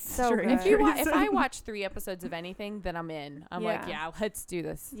it's so good. If I watch 3 episodes of anything, then I'm in. I'm like, let's do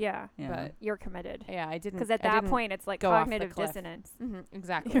this. Yeah. But you're committed. Yeah, I didn't. Because at that point, it's like cognitive dissonance. Mm-hmm,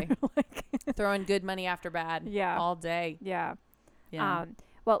 exactly. Throwing good money after bad. Yeah. All day. Yeah.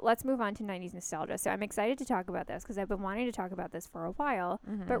 Well, let's move on to 90s nostalgia. So I'm excited to talk about this because I've been wanting to talk about this for a while.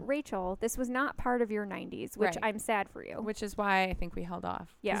 Mm-hmm. But Rachel, this was not part of your 90s, which I'm sad for you. Which is why I think we held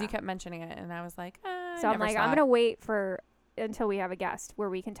off. Yeah. Because you kept mentioning it, and I was like, so I'm like, I'm going to wait until we have a guest where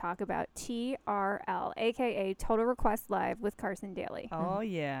we can talk about TRL, a.k.a. Total Request Live with Carson Daly. Oh,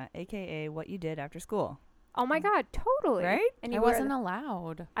 yeah. A.k.a. What You Did After School. Oh my God, totally. Right? And I wasn't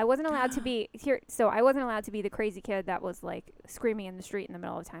allowed. I wasn't allowed to be here. So I wasn't allowed to be the crazy kid that was like screaming in the street in the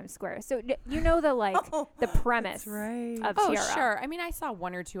middle of Times Square. So you know the premise of TRL. Oh, sure. I mean, I saw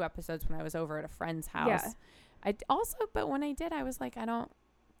 1 or 2 episodes when I was over at a friend's house. Yeah. But when I did, I was like, I don't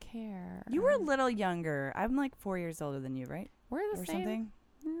care. You were a little younger. I'm like 4 years older than you, right? We're the same. Something?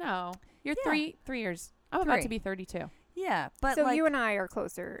 No. You're 3 years. I'm about to be 32. Yeah, but so you and I are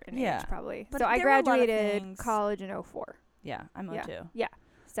closer in age, probably. But so I graduated college in 2004. Yeah, I'm 02. Yeah.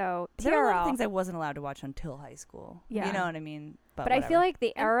 So there were a lot of things I wasn't allowed to watch until high school. Yeah. You know what I mean? But I feel like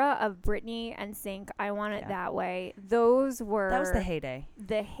the era of Britney and Sync, I Want It That Way, those were... That was the heyday.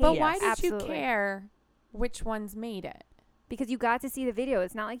 But why did you care which ones made it? Because you got to see the video.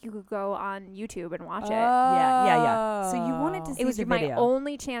 It's not like you could go on YouTube and watch it. Yeah. So you wanted to see the video. It was my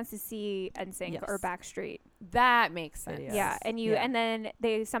only chance to see NSYNC or Backstreet. That makes sense. Yeah, and then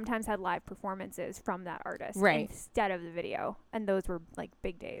they sometimes had live performances from that artist instead of the video, and those were like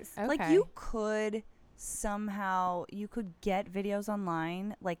big days. Okay. Like you could get videos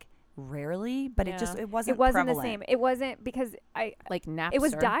online, like rarely, but it wasn't prevalent. The same. It wasn't because like Napster. It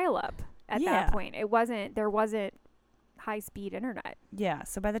was dial up at that point. There wasn't high-speed internet. Yeah,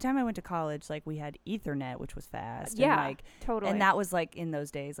 so by the time I went to college, like we had Ethernet, which was fast. Yeah, and, like, totally. And that was like in those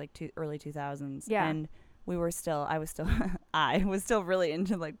days, like early 2000s. Yeah, and I was still really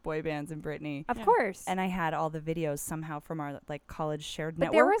into like boy bands and Britney. Of course. And I had all the videos somehow from our like college shared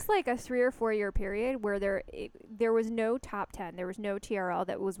network. But there was like a 3 or 4 year period where there was no top 10. There was no TRL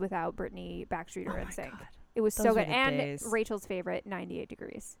that was without Britney, Backstreet, or NSYNC. It was so good. And days. Rachel's favorite, 98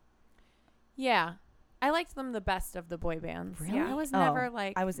 Degrees. Yeah. I liked them the best of the boy bands. Really? Yeah, I was never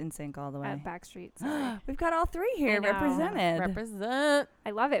like... I was NSYNC all the way. Backstreet. We've got all 3 here represented. Represent.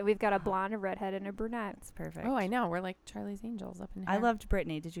 I love it. We've got a blonde, a redhead, and a brunette. It's perfect. Oh, I know. We're like Charlie's Angels up in here. I loved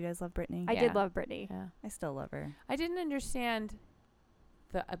Britney. Did you guys love Britney? I did love Britney. Yeah. I still love her. I didn't understand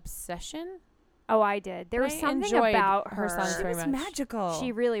the obsession. Oh, I did. There was something about her. She was magical.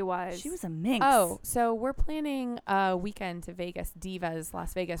 She really was. She was a minx. Oh, so we're planning a weekend to Vegas, Divas,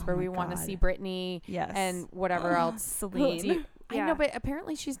 Las Vegas, where we want to see Britney and whatever else. Celine. I know, but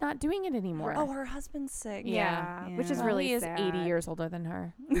apparently she's not doing it anymore. Oh, her husband's sick. Yeah. Which is really sad. He is 80 years older than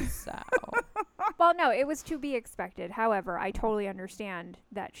her. So. Well, no, it was to be expected. However, I totally understand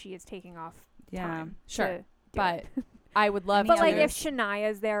that she is taking off time. Sure. But... I would love But like if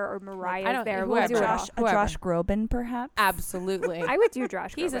Shania's there or Mariah's there, we'll do Josh Groban, perhaps? Absolutely. I would do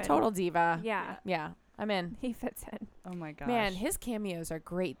Josh Groban. He's a total diva. Yeah. Yeah. I'm in. He fits in. Oh my gosh. Man, his cameos are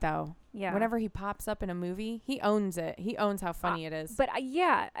great though. Yeah. Whenever he pops up in a movie, he owns it. He owns how funny it is. But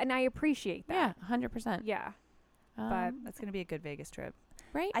and I appreciate that. Yeah, 100%. Yeah. But that's going to be a good Vegas trip.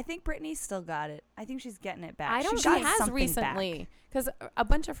 Right? I think Britney's still got it. I think she's getting it back. She has recently. Because a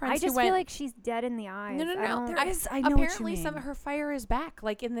bunch of friends I just feel like she's dead in the eyes. No. I know apparently what you mean. Some of her fire is back,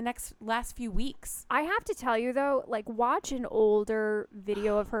 like in the last few weeks. I have to tell you though, like watch an older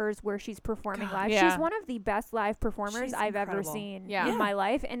video of hers where she's performing live. Yeah. She's one of the best live performers I've ever seen in my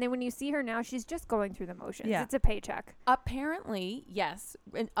life. And then when you see her now, she's just going through the motions. Yeah. It's a paycheck. Apparently, yes.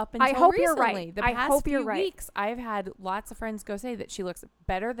 And up until I hope recently, you're right. The past few weeks, I've had lots of friends go say that she looks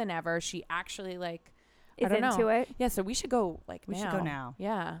better than ever. She actually is into it. Yeah, so we should go We should go now.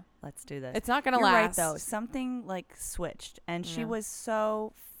 Yeah. Let's do this. It's not going to last. Right, though. Something like switched. And she was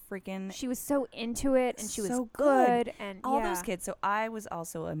so freaking... She was so into it and she was so good. And all those kids. So I was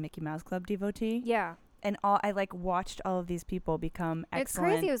also a Mickey Mouse Club devotee. Yeah. and I like watched all of these people become excellent. It's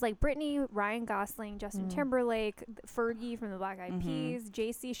crazy. It was like Britney, Ryan Gosling, Justin Timberlake, Fergie from the Black Eyed Peas,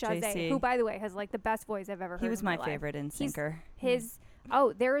 JC Chasez, who, by the way, has like the best voice I've ever heard. He was in my life. favorite in Sinker.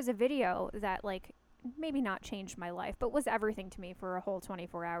 There was a video that like maybe not changed my life, but was everything to me for a whole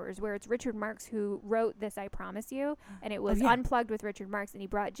 24 hours, where it's Richard Marx who wrote This I Promise You, and it was unplugged with Richard Marx, and he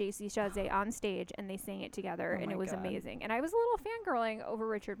brought JC Chasez on stage and they sang it together, and it was amazing. And I was a little fangirling over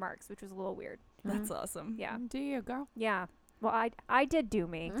Richard Marx, which was a little weird. That's awesome. Yeah. Do you, girl? Yeah. Well, I did do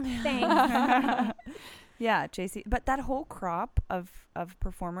me. Thanks. Yeah, JC. But that whole crop of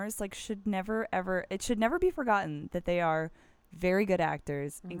performers like should never be forgotten that they are very good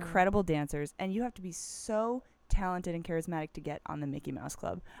actors, incredible dancers, and you have to be so talented and charismatic to get on the Mickey Mouse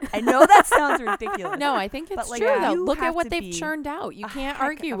Club. I know that sounds ridiculous. No, I think it's true, though. Look at what they've churned out. You can't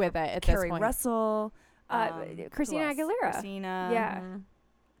argue with it at this point. Carrie Russell, Christina Aguilera. Yeah.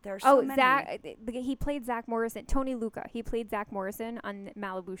 There are so many. Zach. He played Zach Morrison. Tony Luca. He played Zach Morrison on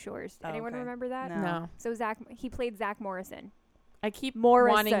Malibu Shores. Anyone remember that? No. So he played Zach Morrison. I keep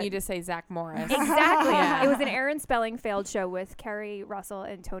wanting you to say Zach Morris. Exactly. Yeah. It was an Aaron Spelling failed show with Carrie Russell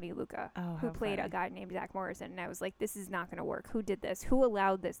and Tony Luca, who played a guy named Zach Morrison. And I was like, this is not going to work. Who did this? Who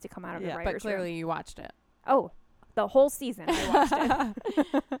allowed this to come out of the writer's room? But clearly you watched it. Oh, the whole season I watched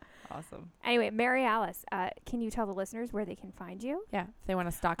it. Awesome. Anyway, Mary Alice, can you tell the listeners where they can find you? Yeah, if they want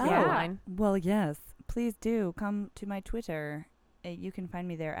to stalk you online. Well, yes. Please do. Come to my Twitter. You can find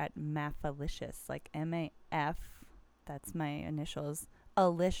me there at Mafalicious, like MAF. That's my initials.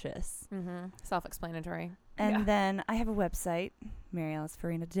 Alicious. Self-explanatory. And then I have a website,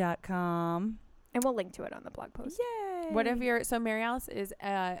 maryalicefarina.com. And we'll link to it on the blog post. Yay! So Mary Alice is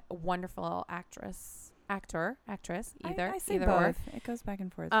a wonderful actress, either. I say either both. or. It goes back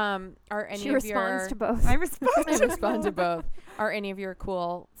and forth. She responds to both. I respond to both. Are any of your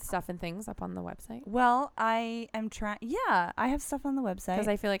cool stuff and things up on the website? Well, I am trying. Yeah, I have stuff on the website. Because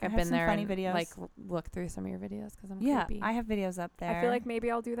I feel like I've been there funny and videos. like look through some of your videos because I'm creepy. I have videos up there. I feel like maybe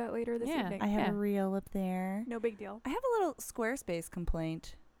I'll do that later this evening. I have a reel up there. No big deal. I have a little Squarespace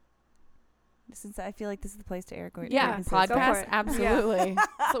complaint. Since I feel like this is the place to air quote. Yeah, podcast, absolutely.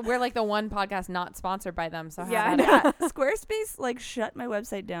 So we're like the one podcast not sponsored by them. So Squarespace like shut my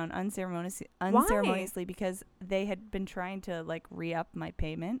website down unceremoniously because they had been trying to like re-up my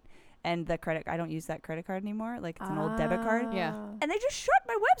payment, and I don't use that credit card anymore. Like it's an old debit card. Yeah, and they just shut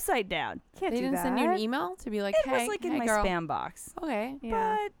my website down. Can't they do didn't that. send you an email to be like, it was like in my girl. spam box. Okay,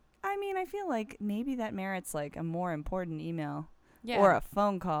 yeah. But I mean, I feel like maybe that merits like a more important email or a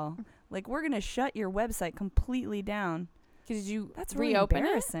phone call. Like, we're going to shut your website completely down. Did you That's really reopen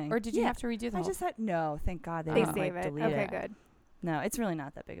embarrassing. it? Or did you have to redo the whole I just had, no, thank God they They didn't save like, it. delete Okay, it. good. No, it's really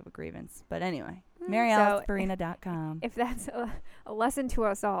not that big of a grievance. But anyway, MaryAliceFarina.com. If that's a lesson to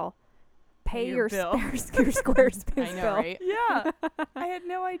us all, pay your bill. your Squarespace I know, bill. right? Yeah. I had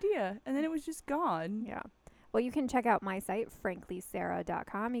no idea. And then it was just gone. Yeah. Well, you can check out my site,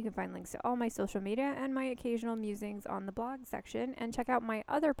 franklysarah.com. You can find links to all my social media and my occasional musings on the blog section. And check out my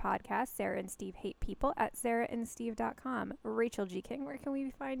other podcast, Sarah and Steve Hate People, at sarahandsteve.com. Rachel G. King, where can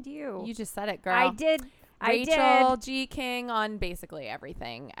we find you? You just said it, girl. I did. Rachel G. King on basically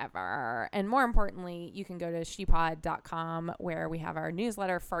everything ever. And more importantly, you can go to shepod.com where we have our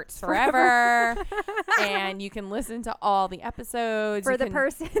newsletter, Farts Forever. And you can listen to all the episodes. For the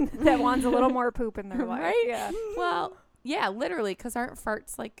person that wants a little more poop in their life. Right? Yeah. Well, yeah, literally, because aren't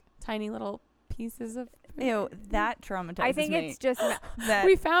farts like tiny little pieces of... Ew, that traumatizes me. I think it's just... that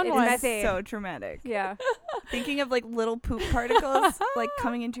we found it's one. messy. So traumatic. Yeah. Thinking of like little poop particles like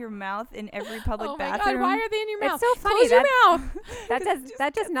coming into your mouth in every public bathroom. God, why are they in your mouth? It's so funny. Close your mouth.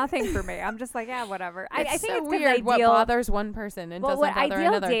 That does nothing for me. I'm just like, yeah, whatever. I think so it's weird what bothers one person and doesn't bother I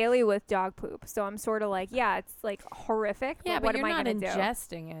deal another. daily with dog poop, so I'm sort of like, yeah, it's like horrific. Yeah, but what you're am I not going to do?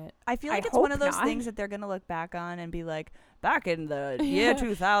 ingesting it. I feel like it's hope one of those not. things that they're going to look back on and be like, back in the year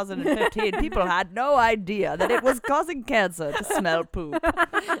 2015, people had no idea that it was causing cancer to smell poop.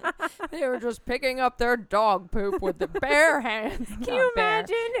 They were just picking up their dog poop with the bare hands. Can you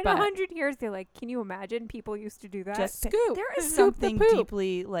imagine in 100 years? They're like, can you imagine people used to do that? Just scoop. There is Scoop the something poop.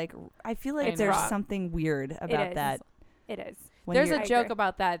 deeply like I feel like there's something weird about that. It is. There's a joke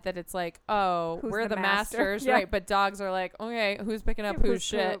about that it's like, oh, Who's we're the the master? masters, Yeah. right? But dogs are like, okay, who's picking up whose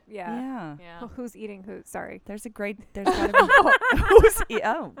shit? Poop? Yeah. Yeah. Who's eating who? Sorry. There's gotta be who's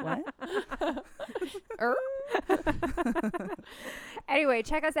what? Anyway,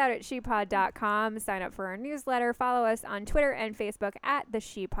 check us out at shepod.com. Sign up for our newsletter. Follow us on Twitter and Facebook at The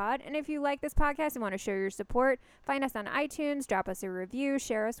Shepod. And if you like this podcast and want to show your support, find us on iTunes, drop us a review,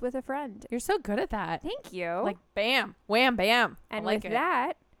 share us with a friend. You're so good at that. Thank you. Like, bam, wham, bam. And I like with it.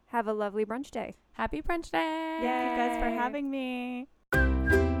 that, Have a lovely brunch day. Happy brunch day. Thank you guys for having me.